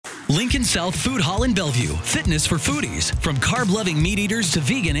Lincoln South Food Hall in Bellevue. Fitness for foodies. From carb-loving meat eaters to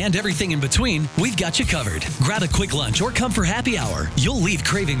vegan and everything in between, we've got you covered. Grab a quick lunch or come for happy hour. You'll leave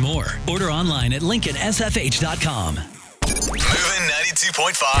craving more. Order online at LincolnSFH.com. Moving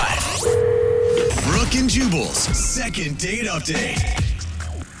 92.5. Brooke and Jubal's second date update.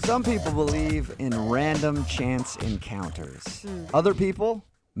 Some people believe in random chance encounters. Other people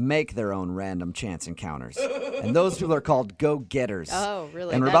make their own random chance encounters. And those people are called go-getters. Oh,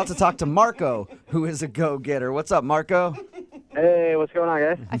 really? And we're about to talk to Marco, who is a go-getter. What's up, Marco? Hey, what's going on,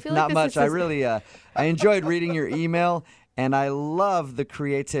 guys? I feel Not like this much. is I really, I enjoyed reading your email, and I love the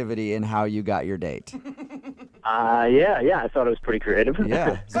creativity in how you got your date. Yeah, I thought it was pretty creative.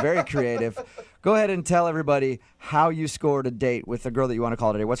 Yeah, it's very creative. Go ahead and tell everybody how you scored a date with the girl that you want to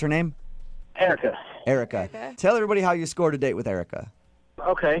call today. What's her name? Erica. Erica. Tell everybody how you scored a date with Erica.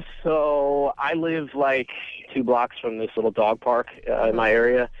 Okay, so I live like 2 blocks from this little dog park in my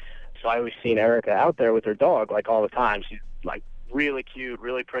area, so I always seen Erica out there with her dog like all the time. She's like really cute,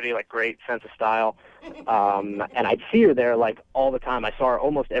 really pretty, like great sense of style. And I'd see her there like all the time. I saw her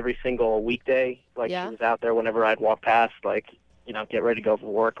almost every single weekday. Like Yeah. she was out there whenever I'd walk past, like, you know, get ready to go for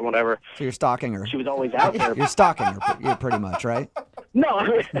work or whatever. So you're stalking her. She was always out there. You're stalking her, pretty much, right? No,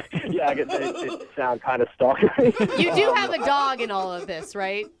 yeah, I guess it sounds kind of stalkery. You do have a dog in all of this,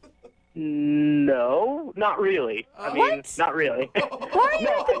 right? No, not really. I mean, What? not really. Why are you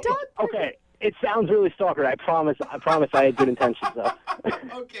at the dog park? Okay, it sounds really stalker. I promise I had good intentions, though.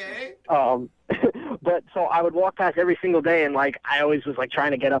 Okay. But so I would walk past every single day, and like I always was like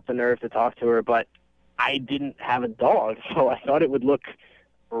trying to get up the nerve to talk to her, but I didn't have a dog, so I thought it would look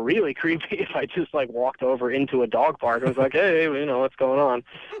really creepy if I just like walked over into a dog park. I was like, hey, you know, what's going on?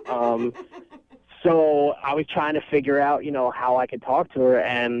 So I was trying to figure out, you know, how I could talk to her,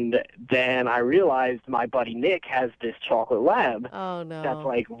 and then I realized my buddy Nick has this chocolate lab Oh, no. that's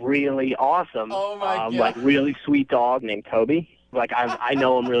like really awesome. Oh, my God. Like really sweet dog named Toby. Like I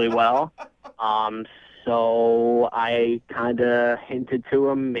know him really well. So I kind of hinted to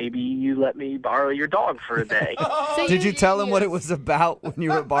him, maybe you let me borrow your dog for a day. So Did you tell him what it was about when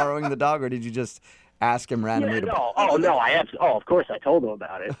you were borrowing the dog, or did you just ask him randomly Yeah, to no. Oh, no, of course I told him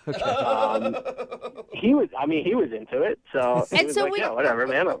about it. He was into it, so he And was so like, when- yeah, whatever,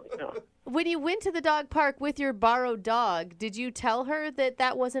 man. You know. When you went to the dog park with your borrowed dog, did you tell her that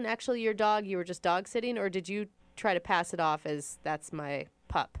that wasn't actually your dog, you were just dog sitting, or did you try to pass it off as that's my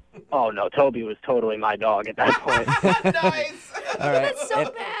pup? Oh, no, Toby was totally my dog at that point. Nice. All right. That's so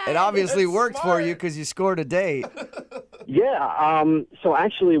bad. It obviously That's worked for smart. you because you scored a date. Yeah, so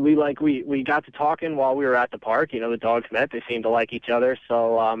actually we got to talking while we were at the park. You know, the dogs met. They seemed to like each other.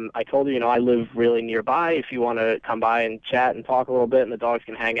 So I told her, you know, I live really nearby. If you want to come by and chat and talk a little bit and the dogs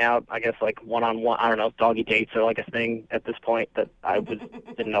can hang out, I guess like one-on-one, I don't know, doggy dates are like a thing at this point that I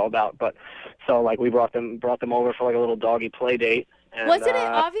didn't know about. But so like we brought them over for like a little doggy play date. And, Wasn't it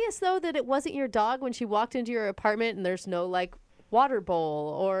obvious, though, that it wasn't your dog when she walked into your apartment and there's no, like, water bowl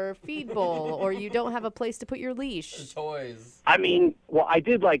or feed bowl or you don't have a place to put your leash? Toys. I mean, well, I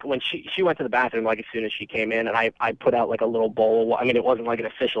did like when she went to the bathroom like as soon as she came in, and I put out like a little bowl. I mean, it wasn't like an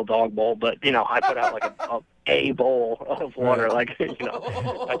official dog bowl, but you know, I put out like a bowl of water. Like, you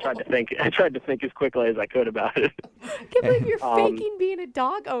know, I tried to think as quickly as I could about it. I can't believe you're faking being a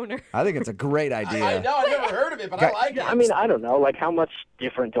dog owner. I think it's a great idea. I know, I've never heard of it, but I like it. I mean, I don't know, like how much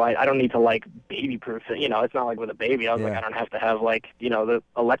different do I don't need to like baby proof it. You know, it's not like with a baby. I was like, Yeah. I don't have to have like, you know, the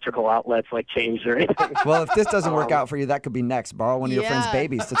electrical outlets like changed or anything. Well, if this doesn't work out for you, that could be next. Borrow one of your friend's Yeah.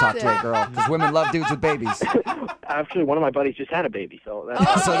 babies to talk to a girl, because women love dudes with babies. Actually, one of my buddies just had a baby, so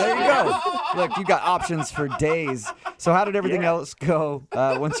that's So there you go. Look, you got options for days. So how did everything else go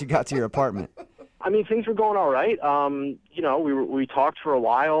once you got to your apartment? I mean, things were going all right. You know, we talked for a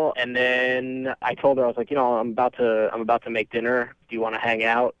while, and then I told her, I was like, you know, I'm about to make dinner. Do you want to hang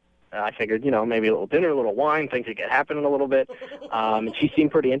out? I figured, you know, maybe a little dinner, a little wine, things would get happening a little bit. And she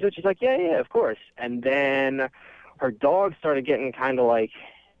seemed pretty into it. She's like, yeah, of course. And then her dog started getting kind of like,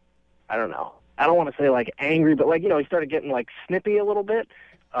 I don't know. I don't want to say like angry, but like, you know, he started getting like snippy a little bit.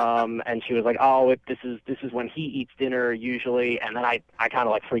 And she was like, oh, this is when he eats dinner usually. And then I kind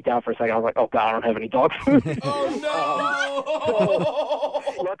of like freaked out for a second. I was like, oh God, I don't have any dog food. Oh,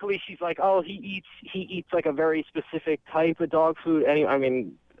 no. Luckily, she's like, oh, he eats like a very specific type of dog food. I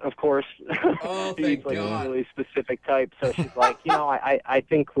mean, of course, Oh, he thank eats like God. a really specific type. So she's like, you know, I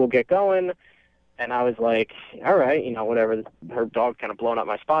think we'll get going. And I was like, all right, you know, whatever. Her dog's kind of blowing up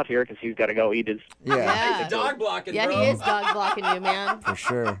my spot here because he's got to go eat his. Yeah. Dog blocking, Yeah, bro. he is dog blocking you, man. For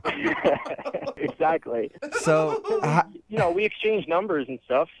sure. Exactly. So, You know, we exchanged numbers and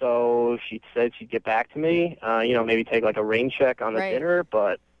stuff. So she said she'd get back to me. You know, maybe take like a rain check on the Right. dinner,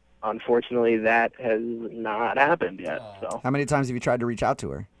 but unfortunately, that has not happened yet. So How many times have you tried to reach out to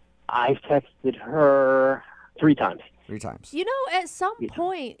her? I've texted her 3 times. 3 times. You know, at some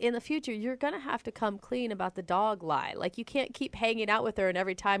point in the future, you're going to have to come clean about the dog lie. Like, you can't keep hanging out with her and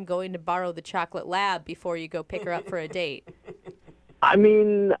every time going to borrow the chocolate lab before you go pick her up for a date. I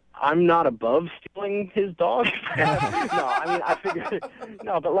mean, I'm not above stealing his dog. No, I mean, I figured,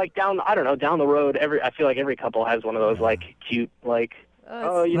 no, but like down the road, I feel like every couple has one of those like cute, like,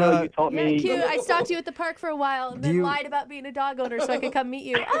 you taught Yeah, me. cute. I stalked you at the park for a while and then lied about being a dog owner so I could come meet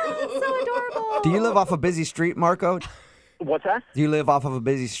you. Oh, it's so adorable. Do you live off a busy street, Marco? What's that? Do you live off of a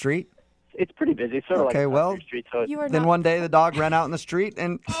busy street? It's pretty busy. It's sort of Okay, like well, a street, so You are Then not. one day the dog ran out in the street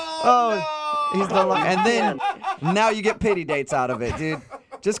and he's no longer. And then now you get pity dates out of it, dude.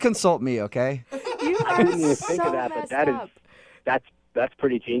 Just consult me, okay? You I are didn't even so think of that, but messed that is up. that's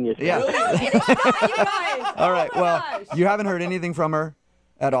pretty genius. Yeah. No, it is not, you guys. All right. Oh, my Well, gosh. you haven't heard anything from her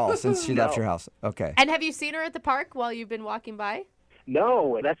at all since she left No. your house. Okay. And have you seen her at the park while you've been walking by?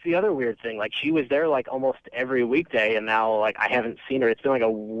 No, that's the other weird thing. Like she was there like almost every weekday, and now like I haven't seen her. It's been like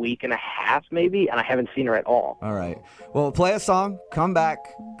a week and a half maybe, and I haven't seen her at all. All right. Well, play a song, come back,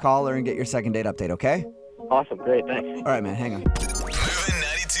 call her, and get your second date update, okay? Awesome, great, thanks. All right, man. Hang on. Moving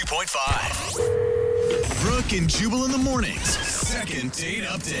 92.5. Brooke and Jubal in the mornings. Second date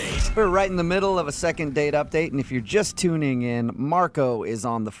update. We're right in the middle of a second date update, and if you're just tuning in, Marco is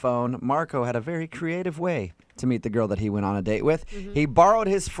on the phone. Marco had a very creative way to meet the girl that he went on a date with. He borrowed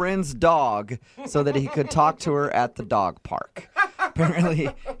his friend's dog so that he could talk to her at the dog park. Apparently,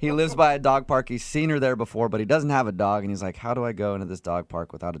 he lives by a dog park. He's seen her there before, but he doesn't have a dog, and he's like, how do I go into this dog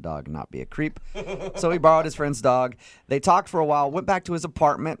park without a dog and not be a creep? So he borrowed his friend's dog. They talked for a while, went back to his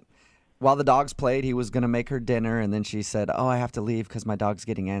apartment. While the dogs played, he was going to make her dinner, and then she said, I have to leave because my dog's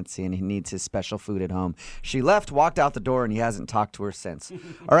getting antsy and he needs his special food at home. She left, walked out the door, and he hasn't talked to her since.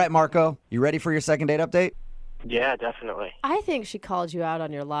 All right, Marco, you ready for your second date update? Yeah, definitely. I think she called you out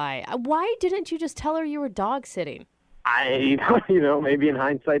on your lie. Why didn't you just tell her you were dog sitting? Maybe in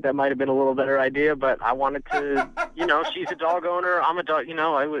hindsight that might have been a little better idea, but I wanted to, she's a dog owner. I'm a dog,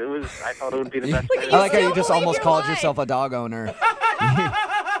 I thought it would be the best. I like how you just still almost believe your called lie. yourself a dog owner.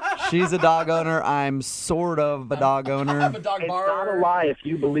 She's a dog owner. I'm sort of a dog owner. I'm a dog It's not borrower. a lie if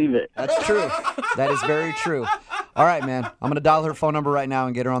you believe it. That's true. That is very true. All right, man. I'm going to dial her phone number right now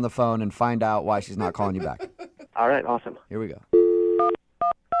and get her on the phone and find out why she's not calling you back. All right, awesome. Here we go.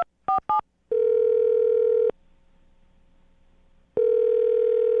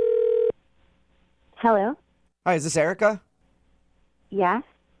 Hello. Hi, is this Erica? Yes.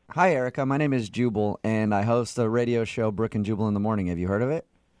 Hi, Erica. My name is Jubal, and I host a radio show, Brooke and Jubal in the Morning. Have you heard of it?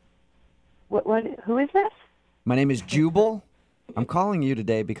 What? Who is this? My name is Jubal. I'm calling you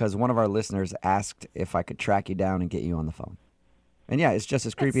today because one of our listeners asked if I could track you down and get you on the phone. And yeah, it's just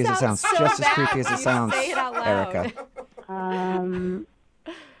as creepy as it sounds. so Just as bad creepy as when it you sounds, say it out loud.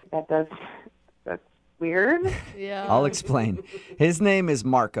 Erica. That's weird. Yeah. I'll explain. His name is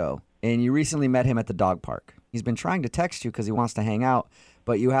Marco, and you recently met him at the dog park. He's been trying to text you because he wants to hang out,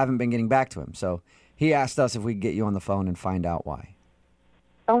 but you haven't been getting back to him. So he asked us if we could get you on the phone and find out why.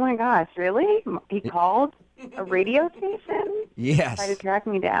 Oh my gosh, really? He called a radio station? Tried to Yes. track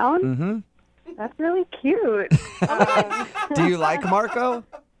me down? Mm-hmm. That's really cute. Do you like Marco?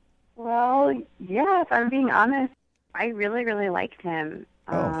 Well, yeah, if I'm being honest, I really, really liked him.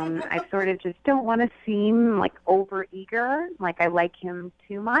 I sort of just don't want to seem like overeager, like I like him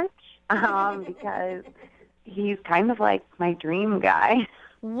too much, because he's kind of like my dream guy.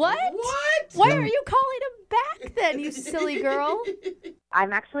 What? What? Why are you calling him back then, you silly girl?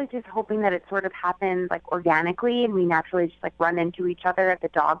 I'm actually just hoping that it sort of happens like organically and we naturally just like run into each other at the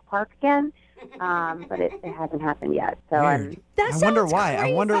dog park again. But it hasn't happened yet. So Weird. That I wonder sounds why.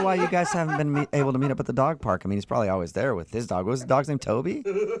 I wonder crazy. why you guys haven't been able to meet up at the dog park. I mean, he's probably always there with his dog. What was the dog's name? Toby?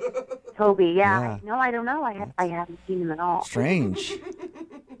 Toby, yeah. Yeah. No, I don't know. I haven't seen him at all. Strange.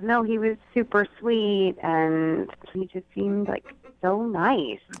 No, he was super sweet and he just seemed like so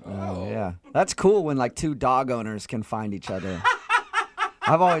nice. Oh, yeah. That's cool when like two dog owners can find each other.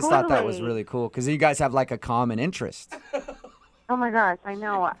 I've always thought that was Totally. really cool because you guys have like a common interest. Oh my gosh, I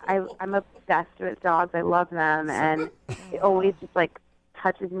know. I'm obsessed with dogs. I love them, and it always just like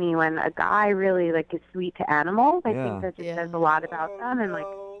touches me when a guy really like is sweet to animals. I Yeah. think that just Yeah. says a lot about them, and like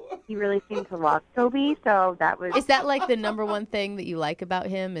he really seemed to love Toby. So that was Is that like the number one thing that you like about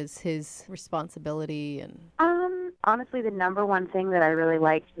him is his responsibility and honestly the number one thing that I really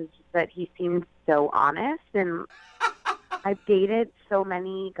liked was just that he seemed so honest, and I've dated so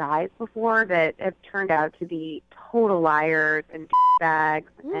many guys before that have turned out to be total liars and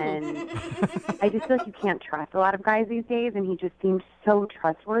bags, and I just feel like you can't trust a lot of guys these days, and he just seems so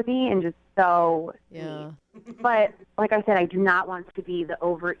trustworthy and just so Yeah. sweet. But like I said, I do not want to be the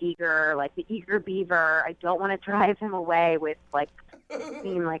overeager, like the eager beaver. I don't want to drive him away with like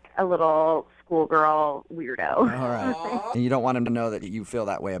being like a little schoolgirl weirdo. All right. And you don't want him to know that you feel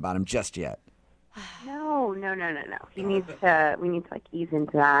that way about him just yet. No. We need to like ease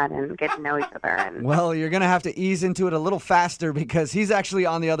into that and get to know each other. And Well, you're going to have to ease into it a little faster because he's actually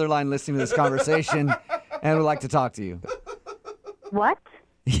on the other line listening to this conversation and would like to talk to you. what?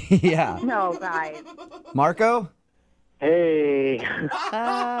 Yeah. No, guys. Marco? Hey. Hey,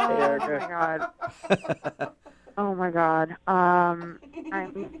 Oh Erica. my god. Oh my god. I'm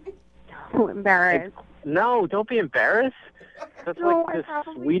so embarrassed. No, don't be embarrassed. That's No, like I the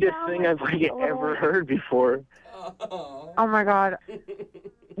probably sweetest sound thing like I've like a little- ever heard before. Oh my god.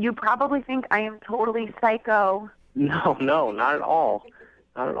 You probably think I am totally psycho. No, not at all.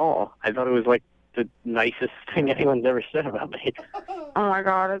 Not at all. I thought it was like the nicest thing anyone's ever said about me. Oh my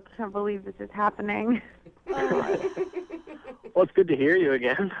god, I can't believe this is happening. Well, it's good to hear you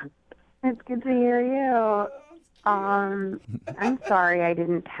again. It's good to hear you. I'm sorry I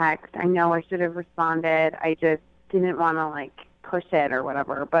didn't text. I know I should have responded. I just didn't want to like push it or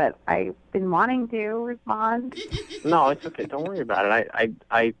whatever, but I've been wanting to respond. No, it's okay. Don't worry about it.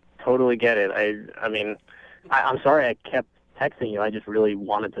 I totally get it. I mean, I'm sorry I kept texting you. I just really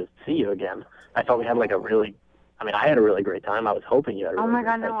wanted to see you again. I thought we had like I had a really great time. I was hoping you had a Oh really my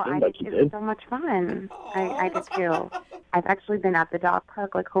great god, no, time, I but did. you It was did. so much fun. I did too. I've actually been at the dog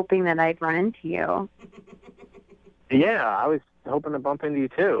park like hoping that I'd run into you. Yeah, I was hoping to bump into you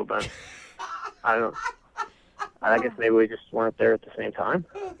too, but I guess maybe we just weren't there at the same time.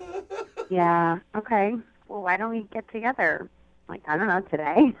 Yeah, okay. Well, why don't we get together? Like, I don't know,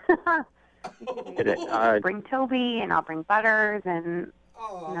 today? Bring Toby and I'll bring Butters and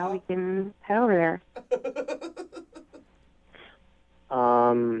we can head over there.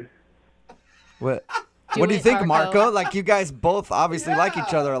 What? Do What do you it, think, Marco. Marco? Like, you guys both obviously like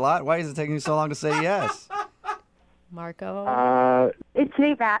each other a lot. Why is it taking you so long to say yes? Marco. It's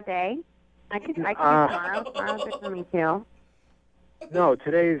a bad day. I could do tomorrow. Tomorrow's good for me too. No,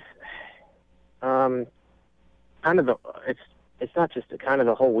 today's kind of it's not just kind of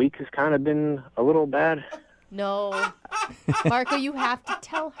the whole week has kind of been a little bad. No. Marco, you have to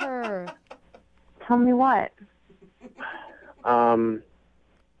tell her. Tell me what?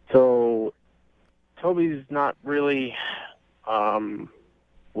 So Toby's not really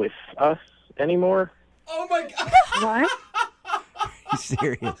with us anymore. Oh my god! What? You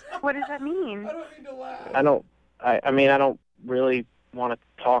serious? What does that mean? I don't mean to laugh. I mean I don't really want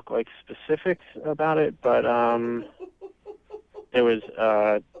to talk like specifics about it, but there was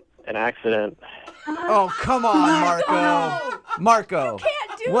an accident. Oh, come on, Marco. Marco,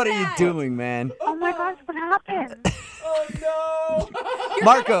 Can't do what are that. you doing, man? Oh my gosh, what happened? Oh no! You're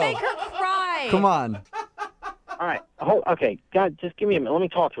Marco. gonna make her cry. Come on. All right, okay, God, just give me a minute. Let me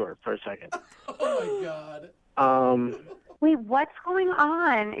talk to her for a second. Oh my god! Wait, what's going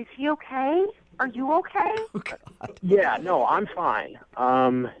on? Is he okay? Are you okay? Oh, God. Yeah, no, I'm fine.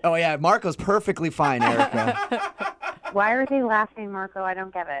 Oh, yeah, Marco's perfectly fine, Erica. Why are they laughing, Marco? I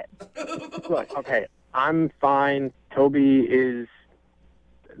don't get it. Look, okay, I'm fine.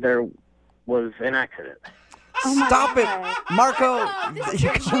 There was an accident. Oh my Stop it. God. Marco, this is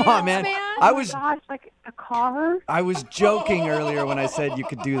your come on, man. chance, man. I Oh my was gosh, like a car? I was joking earlier when I said you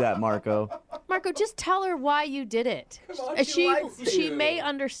could do that, Marco. Marco, just tell her why you did it. on, And she likes she you. may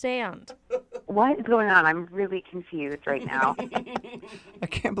understand. What is going on? I'm really confused right now. I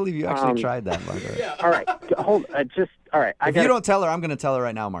can't believe you actually tried that, Marco. All right, all right. If you don't tell her, I'm going to tell her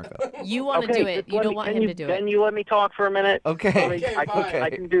right now, Marco. You want to do it. You don't want him to do Can it. you let me talk for a minute? Okay. I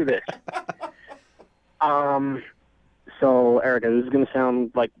can do this. So, Erica, this is going to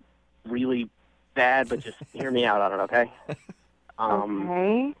sound like really bad, but just hear me out on it, okay?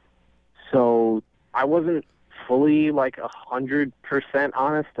 Okay. So, I wasn't fully like 100%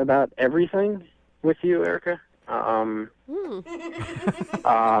 honest about everything with you, Erica.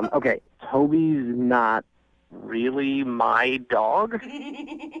 Okay, Toby's not really my dog.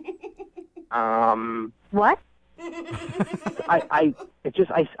 What?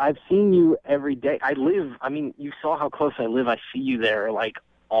 I've seen you every day. I mean, you saw how close I live. I see you there like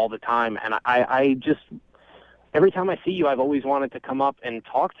all the time, and I just every time I see you, I've always wanted to come up and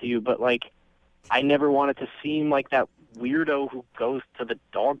talk to you, but like I never wanted to seem like that weirdo who goes to the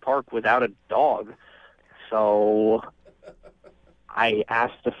dog park without a dog. So I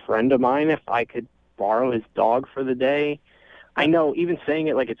asked a friend of mine if I could borrow his dog for the day. I know, even saying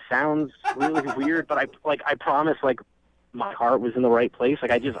it like it sounds really weird, but I promise, like my heart was in the right place.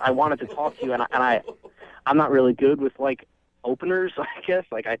 Like I wanted to talk to you, and I'm not really good with like openers, I guess.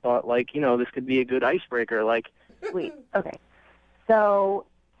 Like I thought, like, you know, this could be a good icebreaker. Like, Wait, okay. So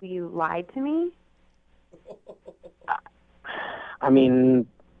you lied to me? I mean,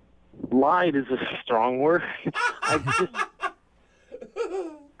 lied is a strong word. I just,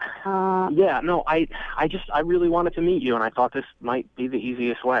 yeah, no, I really wanted to meet you, and I thought this might be the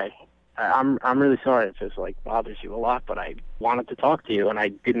easiest way. I'm really sorry if this like bothers you a lot, but I wanted to talk to you, and I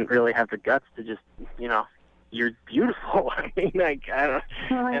didn't really have the guts to just, you know, you're beautiful. I mean, like, I don't,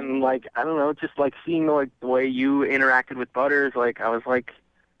 and like, I don't know, just like seeing like the way you interacted with Butters, like I was like,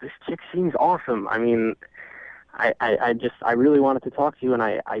 this chick seems awesome. I mean, I really wanted to talk to you, and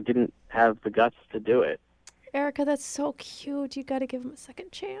I didn't have the guts to do it. Erica, that's so cute. You got to give him a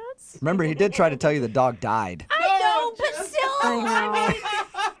second chance. Remember, he did try to tell you the dog died. I know, but still,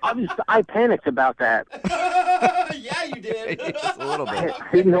 I mean, I panicked about that. Yeah, you did. Just a little bit.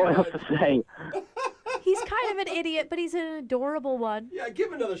 I didn't know what else to say. he's kind of an idiot, but he's an adorable one. Yeah, give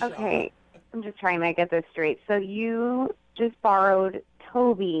him another shot. Okay, I'm just trying to get this straight. So you just borrowed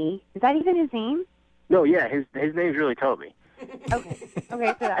Toby. Is that even his name? No, yeah, his name's really Toby. Okay.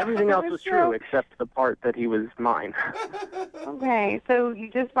 Okay, so Everything else was true except the part that he was mine. Okay, so you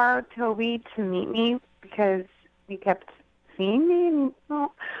just borrowed Toby to meet me because you kept seeing me, and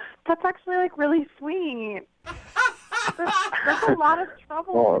well, that's actually like really sweet. That's a lot of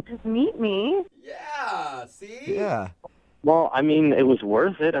trouble to just meet me. Yeah, see? Yeah. Well, I mean, it was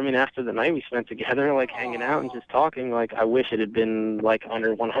worth it. I mean, after the night we spent together, like hanging out and just talking, like I wish it had been like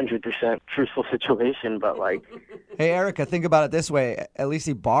under 100% truthful situation, but like. Hey, Erica, think about it this way. At least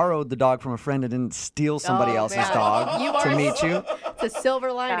he borrowed the dog from a friend and didn't steal somebody else's man. dog You to are meet you. It's a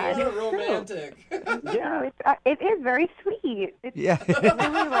silver lining. What a romantic. Yeah. It is very sweet. It's Yeah.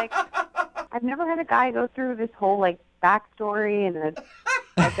 really like I've never had a guy go through this whole like backstory, and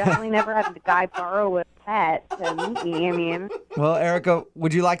I've definitely never had a guy borrow a pet to meet me. I mean, Well, Erica,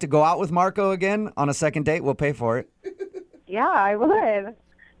 would you like to go out with Marco again on a second date? We'll pay for it. yeah, I would.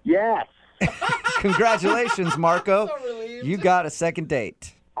 Yes. Congratulations, Marco. So relieved. You got a second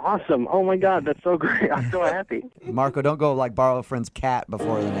date. Awesome. Oh my God, that's so great. I'm so happy. Marco, don't go like borrow a friend's cat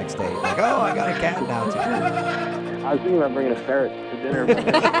before the next date. Like, oh, I got a cat now too. I was thinking about bringing a ferret to dinner.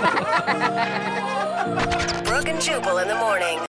 Brooke and Jubal in the morning.